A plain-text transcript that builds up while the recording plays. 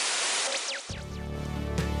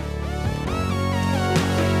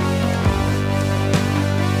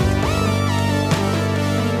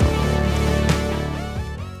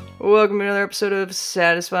Welcome to another episode of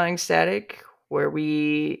Satisfying Static, where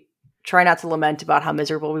we try not to lament about how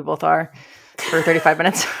miserable we both are for 35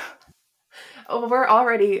 minutes. Oh, we're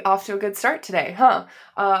already off to a good start today, huh?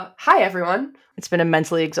 Hi, everyone. It's been a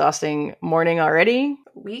mentally exhausting morning already.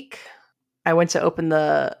 Week. I went to open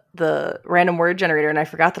the random word generator, and I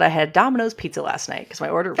forgot that I had Domino's pizza last night because my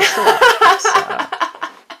order was still up.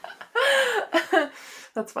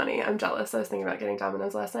 That's funny. I'm jealous. I was thinking about getting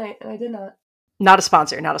Domino's last night, and I did not. Not a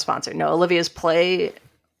sponsor. No, Olivia's Play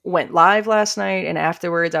went live last night, and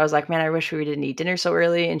afterwards I was like, man, I wish we didn't eat dinner so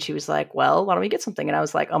early. And she was like, well, why don't we get something? And I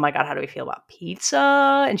was like, oh my God, how do we feel about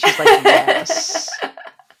pizza? And she's like, yes.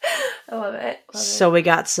 I love it. So we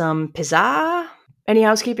got some pizza. Any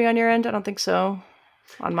housekeeping on your end? I don't think so.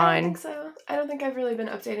 On mine. I don't think so. I don't think I've really been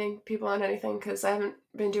updating people on anything because I haven't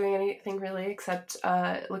been doing anything really except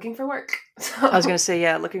looking for work. So. I was going to say,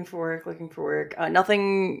 yeah, looking for work.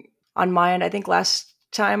 Nothing on my end. I think last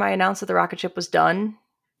time I announced that the rocket ship was done.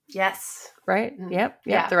 Yes. Right? Mm-hmm. Yep.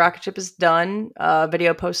 Yeah. The rocket ship is done.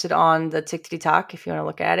 Video posted on the TikTok if you want to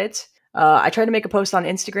look at it. I tried to make a post on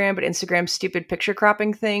Instagram, but Instagram's stupid picture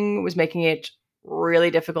cropping thing was making it really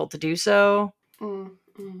difficult to do so.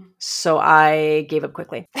 So I gave up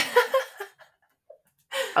quickly.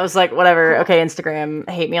 I was like, whatever. Cool. Okay, Instagram,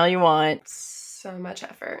 hate me all you want. So much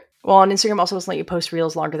effort. Well, on Instagram also doesn't let you post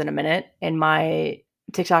reels longer than a minute. And my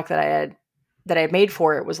TikTok that I had made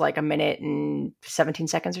for it was like a minute and 17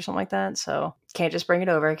 seconds or something like that. So can't just bring it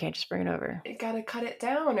over. You gotta cut it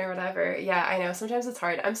down or whatever. Yeah, I know. Sometimes it's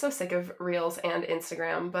hard. I'm so sick of reels and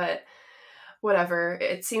Instagram, but whatever.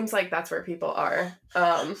 It seems like that's where people are.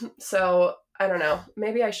 So I don't know.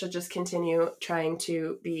 Maybe I should just continue trying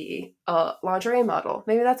to be a lingerie model.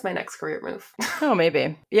 Maybe that's my next career move. Oh,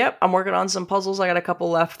 maybe. Yep. I'm working on some puzzles. I got a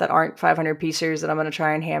couple left that aren't 500 piecers that I'm going to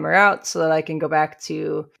try and hammer out so that I can go back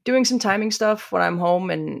to doing some timing stuff when I'm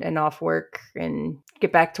home and off work and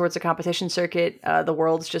get back towards the competition circuit. The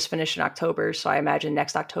Worlds just finished in October, so I imagine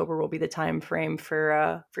next October will be the time frame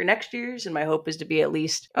for next year's, and my hope is to be at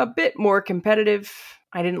least a bit more competitive.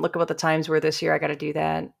 I didn't look at what the times were this year. I got to do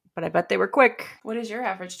that. But I bet they were quick. What is your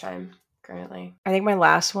average time currently? I think my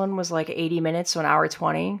last one was like 80 minutes, so an hour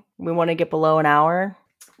 20. We want to get below an hour.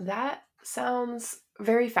 That sounds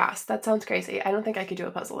very fast. That sounds crazy. I don't think I could do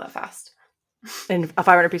a puzzle that fast. And a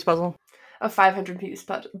 500-piece puzzle? A 500-piece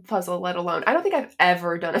puzzle, let alone. I don't think I've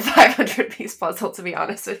ever done a 500-piece puzzle, to be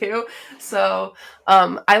honest with you. So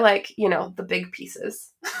I like, the big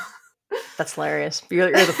pieces. That's hilarious.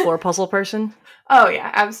 You're the floor puzzle person? Oh,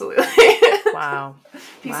 yeah, absolutely. Wow.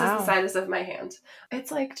 Pieces the size of my hand.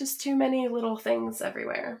 It's like just too many little things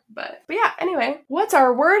everywhere. But yeah, anyway, what's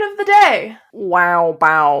our word of the day? Wow,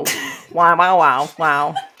 bow.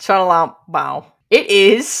 Wow. Shut up, bow. It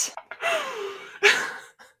is...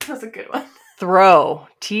 That's a good one. Throw.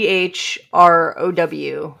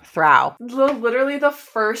 THROW. Throw. Literally the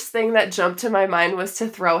first thing that jumped to my mind was to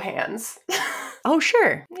throw hands. Oh,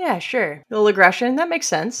 sure. Yeah, sure. A little aggression. That makes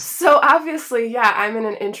sense. So obviously, yeah, I'm in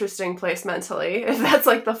an interesting place mentally. If that's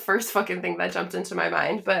like the first fucking thing that jumped into my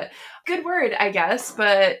mind. But good word, I guess.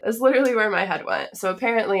 But it's literally where my head went. So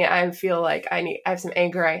apparently I feel like I have some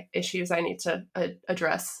anger issues I need to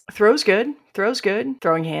address. Throw's good.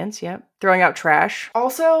 Throwing hands, yep. Throwing out trash.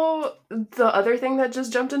 Also, the other thing that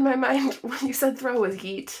just jumped in my mind when you said throw was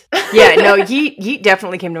yeet. Yeah, no, yeet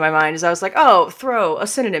definitely came to my mind as I was like, oh, throw, a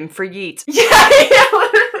synonym for yeet. Yeah.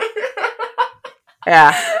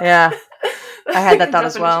 I had that thought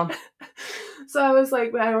as well. So I was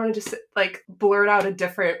like, I don't want to just like blurt out a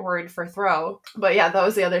different word for throw. But yeah, that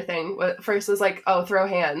was the other thing. First was like, oh, throw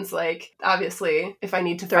hands. Like, obviously, if I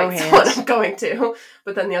need to throw someone, I'm going to.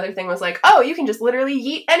 But then the other thing was like, oh, you can just literally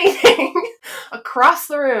yeet anything across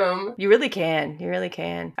the room. You really can.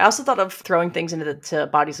 I also thought of throwing things into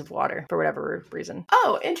bodies of water for whatever reason.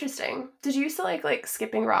 Oh, interesting. Did you used to like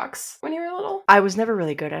skipping rocks when you were little? I was never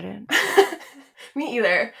really good at it. Me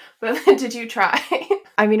either. But did you try?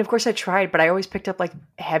 I mean, of course I tried, but I always picked up like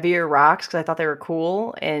heavier rocks because I thought they were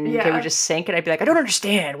cool, and they would just sink, and I'd be like, I don't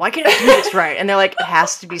understand. Why can't I do this right? And they're like, it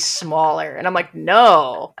has to be smaller. And I'm like,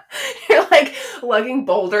 no. You're like lugging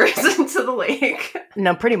boulders into the lake.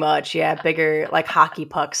 No, pretty much. Yeah. Bigger, like hockey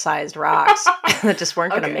puck sized rocks that just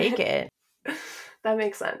weren't going to make it. That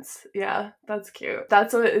makes sense. Yeah, that's cute.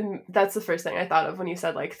 That's the first thing I thought of when you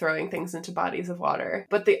said like throwing things into bodies of water.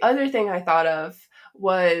 But the other thing I thought of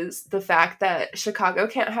was the fact that Chicago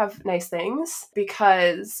can't have nice things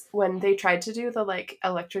because when they tried to do the like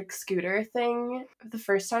electric scooter thing the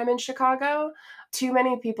first time in Chicago, too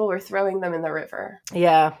many people were throwing them in the river.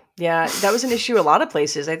 Yeah. That was an issue a lot of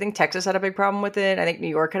places. I think Texas had a big problem with it. I think New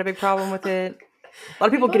York had a big problem with it. A lot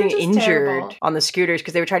of people are getting just injured terrible. on the scooters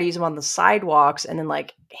because they would try to use them on the sidewalks and then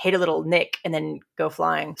like hit a little nick and then go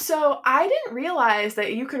flying. So I didn't realize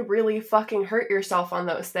that you could really fucking hurt yourself on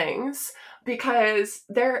those things, because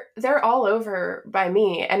they're all over by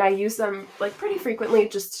me, and I use them like pretty frequently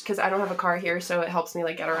just because I don't have a car here, so it helps me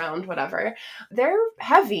like get around, whatever. They're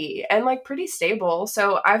heavy and like pretty stable,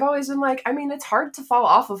 so I've always been like, I mean, it's hard to fall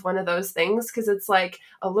off of one of those things because it's like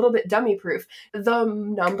a little bit dummy proof. The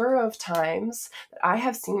number of times that I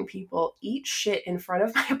have seen people eat shit in front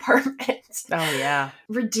of my apartment. Oh yeah.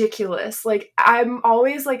 Ridiculous. Like, I'm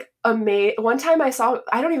always like amazed. One time I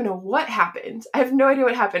don't even know what happened. I have no idea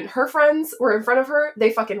what happened. Her friends were in front of her.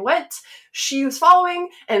 They fucking went. She was following,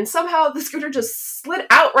 and somehow the scooter just slid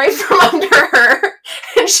out right from under her.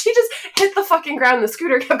 And she just hit the fucking ground. The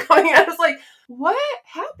scooter kept going. And I was like, what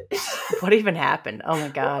happened? What even happened? Oh my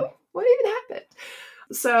God. What even happened?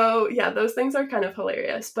 So yeah, those things are kind of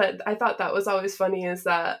hilarious. But I thought that was always funny, is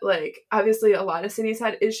that like obviously a lot of cities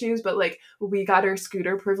had issues, but like we got our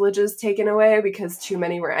scooter privileges taken away because too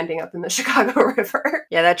many were ending up in the Chicago River.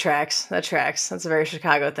 Yeah, that tracks. That tracks. That's a very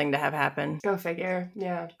Chicago thing to have happen. Go figure.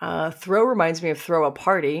 Yeah. Throw reminds me of throw a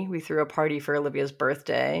party. We threw a party for Olivia's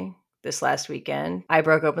birthday this last weekend. I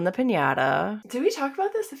broke open the piñata. Did we talk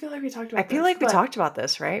about this? I feel like we talked about this. I feel like we talked about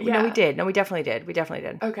this, right? Yeah. No, we did. No, we definitely did. We definitely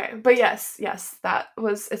did. Okay. But yes,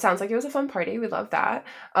 it sounds like it was a fun party. We love that.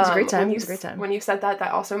 It was a great time. It was a great time. When you said that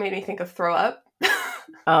also made me think of throw up.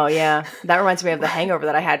 Oh, yeah. That reminds me of the hangover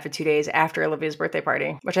that I had for 2 days after Olivia's birthday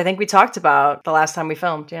party, which I think we talked about the last time we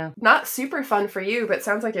filmed. Yeah. Not super fun for you, but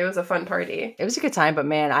sounds like it was a fun party. It was a good time, but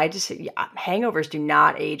man, hangovers do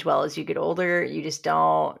not age well as you get older. You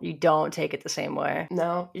don't take it the same way.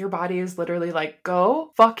 No, your body is literally like,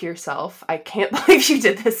 go fuck yourself. I can't believe you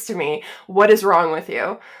did this to me. What is wrong with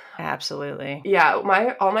you? Absolutely. Yeah,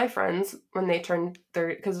 all my friends, when they turned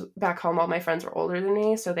 30, because back home all my friends were older than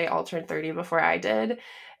me, so they all turned 30 before I did.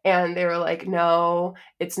 And they were like, no,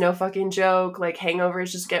 it's no fucking joke. Like,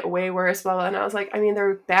 hangovers just get way worse, blah, blah. And I was like, I mean,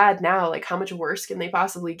 they're bad now. Like, how much worse can they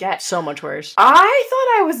possibly get? So much worse. I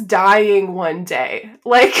thought I was dying one day.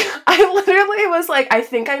 Like, I literally was like, I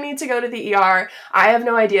think I need to go to the ER. I have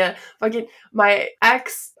no idea. Fucking my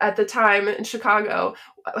ex at the time in Chicago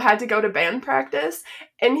had to go to band practice,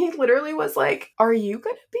 and he literally was like, are you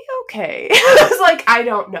gonna be okay? I was like, I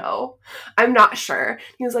don't know, I'm not sure.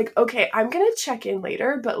 He was like, okay, I'm gonna check in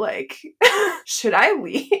later, but like, should I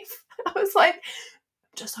leave? I was like,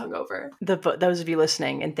 just hungover. Those of you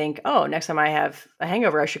listening and think, oh, next time I have a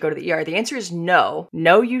hangover, I should go to the ER. The answer is no.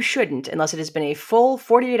 No, you shouldn't, unless it has been a full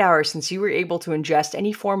 48 hours since you were able to ingest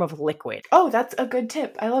any form of liquid. Oh, that's a good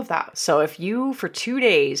tip. I love that. So if you, for 2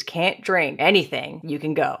 days, can't drink anything, you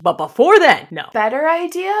can go. But before then, no. Better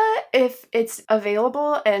idea, if it's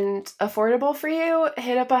available and affordable for you,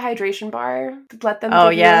 hit up a hydration bar. Let them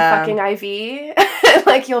give you a fucking IV.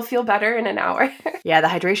 Like, you'll feel better in an hour. Yeah, the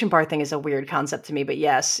hydration bar thing is a weird concept to me, but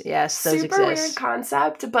yes, those super exist. Weird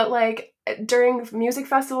concept, but like during music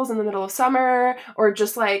festivals in the middle of summer, or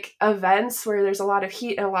just like events where there's a lot of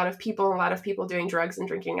heat and a lot of people doing drugs and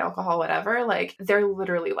drinking alcohol, whatever, like they're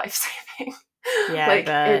literally life-saving. Yeah, like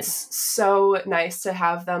it's so nice to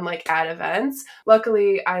have them like at events.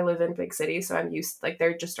 Luckily, I live in a big city, so I'm used, like,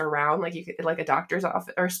 they're just around. Like, you could, like, a doctor's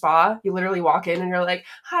office or spa, you literally walk in and you're like,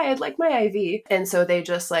 hi, I'd like my IV, and so they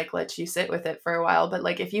just like let you sit with it for a while. But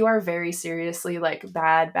like, if you are very seriously like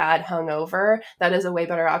bad hungover, that is a way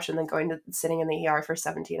better option than sitting in the ER for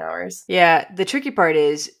 17 hours. Yeah, the tricky part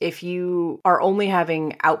is if you are only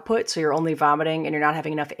having output, so you're only vomiting and you're not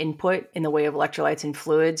having enough input in the way of electrolytes and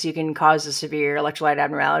fluids, you can cause a severe electrolyte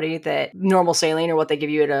abnormality that normal saline or what they give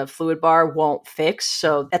you at a fluid bar won't fix.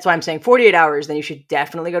 So that's why I'm saying 48 hours, then you should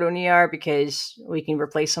definitely go to an ER, because we can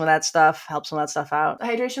replace some of that stuff, help some of that stuff out. The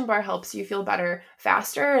hydration bar helps you feel better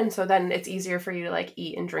faster, and so then it's easier for you to like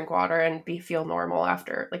eat and drink water and feel normal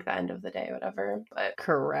after like the end of the day, whatever. But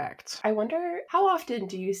correct. I wonder, how often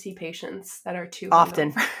do you see patients that are too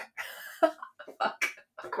often? Fuck.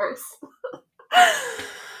 Of course.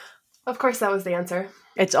 Of course, that was the answer.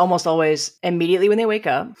 It's almost always immediately when they wake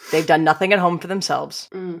up. They've done nothing at home for themselves,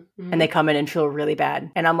 mm-hmm. and they come in and feel really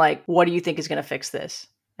bad. And I'm like, what do you think is going to fix this?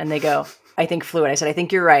 And they go, I think fluid. I said, I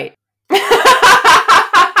think you're right.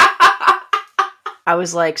 I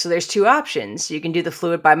was like, so there's two options. You can do the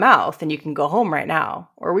fluid by mouth and you can go home right now.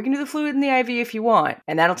 Or we can do the fluid in the IV if you want.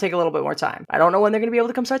 And that'll take a little bit more time. I don't know when they're going to be able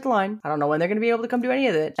to come start the line. I don't know when they're going to be able to come do any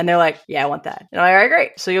of it. And they're like, yeah, I want that. And I'm like, all right,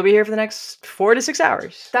 great. So you'll be here for the next 4 to 6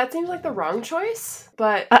 hours. That seems like the wrong choice,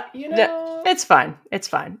 but It's fine. It's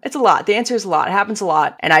fine. It's a lot. The answer is a lot. It happens a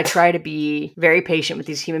lot. And I try to be very patient with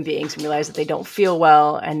these human beings and realize that they don't feel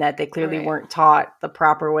well and that they clearly weren't taught the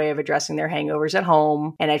proper way of addressing their hangovers at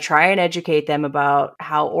home. And I try and educate them about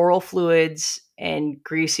how oral fluids and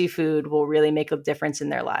greasy food will really make a difference in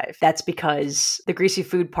their life. That's because the greasy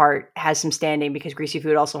food part has some standing because greasy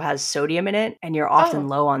food also has sodium in it and you're often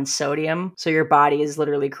low on sodium. So your body is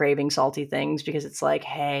literally craving salty things because it's like,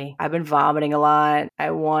 hey, I've been vomiting a lot.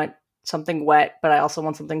 I want something wet, but I also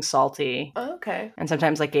want something salty. Okay. And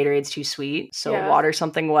sometimes like Gatorade's too sweet. So water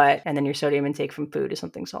something wet and then your sodium intake from food is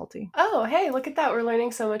something salty. Oh, hey, look at that. We're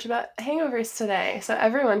learning so much about hangovers today. So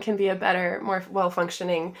everyone can be a better, more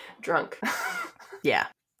well-functioning drunk. Yeah.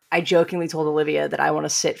 I jokingly told Olivia that I want to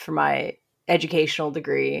sit for my educational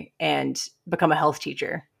degree and become a health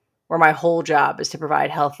teacher, where my whole job is to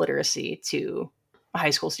provide health literacy to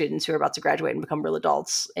high school students who are about to graduate and become real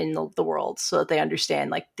adults in the world so that they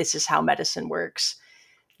understand, like, this is how medicine works.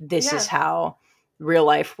 This is how real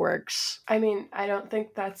life works. I mean, I don't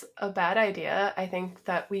think that's a bad idea. I think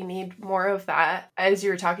that we need more of that. As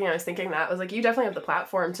you were talking, I was thinking that. I was like, you definitely have the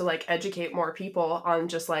platform to, like, educate more people on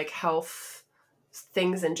just, like, health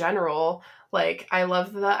things in general. Like, I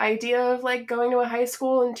love the idea of, like, going to a high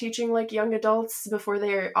school and teaching, like, young adults before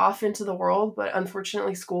they're off into the world, but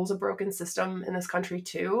unfortunately school's a broken system in this country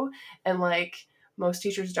too, and, like, most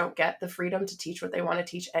teachers don't get the freedom to teach what they want to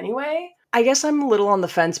teach anyway. I guess I'm a little on the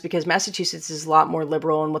fence because Massachusetts is a lot more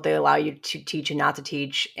liberal in what they allow you to teach and not to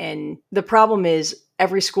teach, and the problem is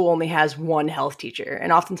every school only has one health teacher,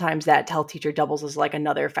 and oftentimes that health teacher doubles as, like,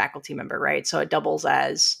 another faculty member, right? So it doubles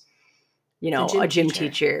as, you know, a gym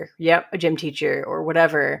teacher. Yep, a gym teacher or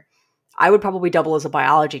whatever. I would probably double as a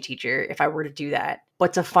biology teacher if I were to do that.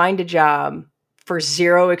 But to find a job for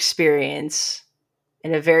zero experience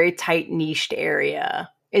in a very tight niched area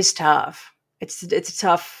is tough. It's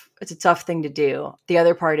a tough thing to do. The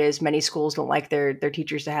other part is many schools don't like their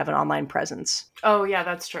teachers to have an online presence. Oh yeah,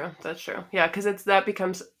 that's true. That's true. Yeah, because that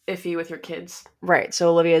becomes iffy with your kids. Right. So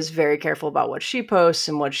Olivia is very careful about what she posts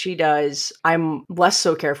and what she does. I'm less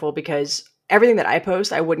so careful because everything that I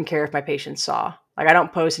post, I wouldn't care if my patients saw. Like, I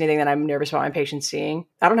don't post anything that I'm nervous about my patients seeing.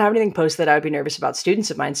 I don't have anything posted that I would be nervous about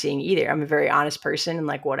students of mine seeing either. I'm a very honest person and,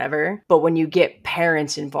 like, whatever. But when you get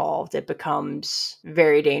parents involved, it becomes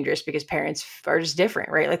very dangerous because parents are just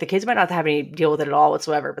different, right? Like, the kids might not have any deal with it at all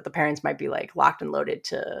whatsoever, but the parents might be, like, locked and loaded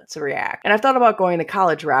to react. And I've thought about going the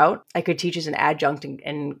college route. I could teach as an adjunct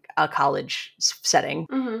in a college setting,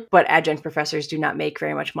 but adjunct professors do not make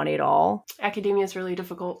very much money at all. Academia is really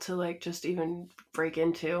difficult to, like, just even break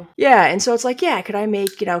into. Yeah, and so it's like, yeah, could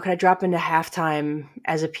I drop into halftime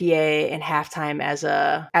as a PA and halftime as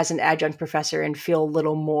an adjunct professor and feel a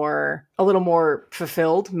little more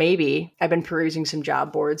fulfilled? Maybe. I've been perusing some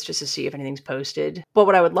job boards just to see if anything's posted. But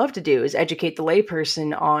what I would love to do is educate the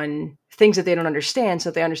layperson on things that they don't understand so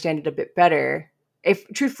that they understand it a bit better.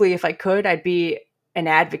 If I could, I'd be an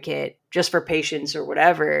advocate just for patients or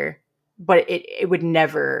whatever, but it would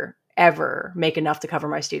never ever make enough to cover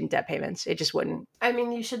my student debt payments. It just wouldn't. I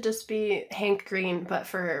mean, you should just be Hank Green, but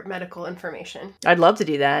for medical information. I'd love to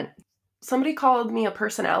do that. Somebody called me a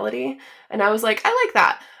personality, and I was like, I like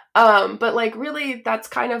that. But, like, really, that's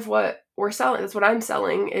kind of what we're selling. That's what I'm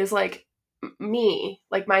selling is, like, me,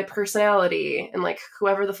 like, my personality and, like,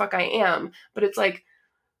 whoever the fuck I am. But it's like,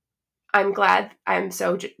 I'm glad, I'm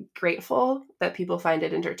so grateful that people find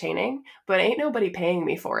it entertaining, but ain't nobody paying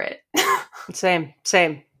me for it. Same.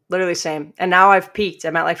 Literally same. And now I've peaked.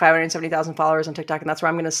 I'm at like 570,000 followers on TikTok, and that's where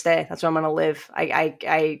I'm going to stay. That's where I'm going to live. I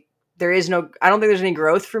don't think there's any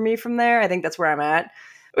growth for me from there. I think that's where I'm at,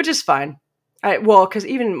 which is fine. Because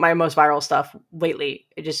even my most viral stuff lately,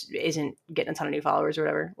 it just isn't getting a ton of new followers or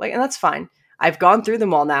whatever. Like, and that's fine. I've gone through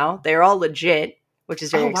them all now. They're all legit, which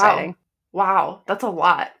is very exciting. Wow. That's a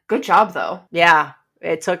lot. Good job, though. Yeah.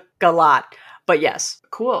 It took a lot. But yes.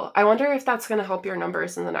 Cool. I wonder if that's going to help your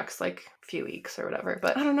numbers in the next, like, few weeks or whatever.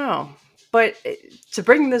 But I don't know. But to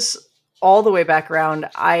bring this all the way back around,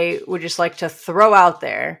 I would just like to throw out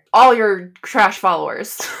there all your trash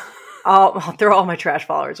followers. I'll throw all my trash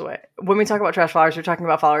followers away. When we talk about trash followers, we're talking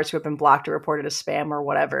about followers who have been blocked or reported as spam or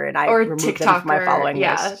whatever, and I removed TikTok them from my following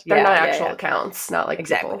list. They're not actual accounts, not like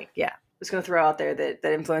exactly. People. Yeah, I'm just gonna throw out there that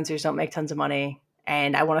influencers don't make tons of money,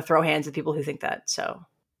 and I want to throw hands at people who think that. So,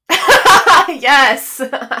 yes,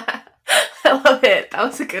 I love it. That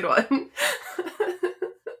was a good one.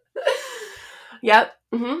 Yep.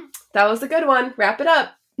 That was a good one. Wrap it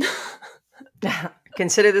up.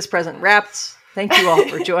 Consider this present wrapped. Thank you all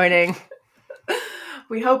for joining.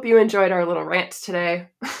 We hope you enjoyed our little rant today.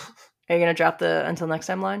 Are you going to drop the until next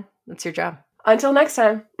time line? That's your job. Until next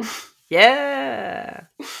time. Yeah.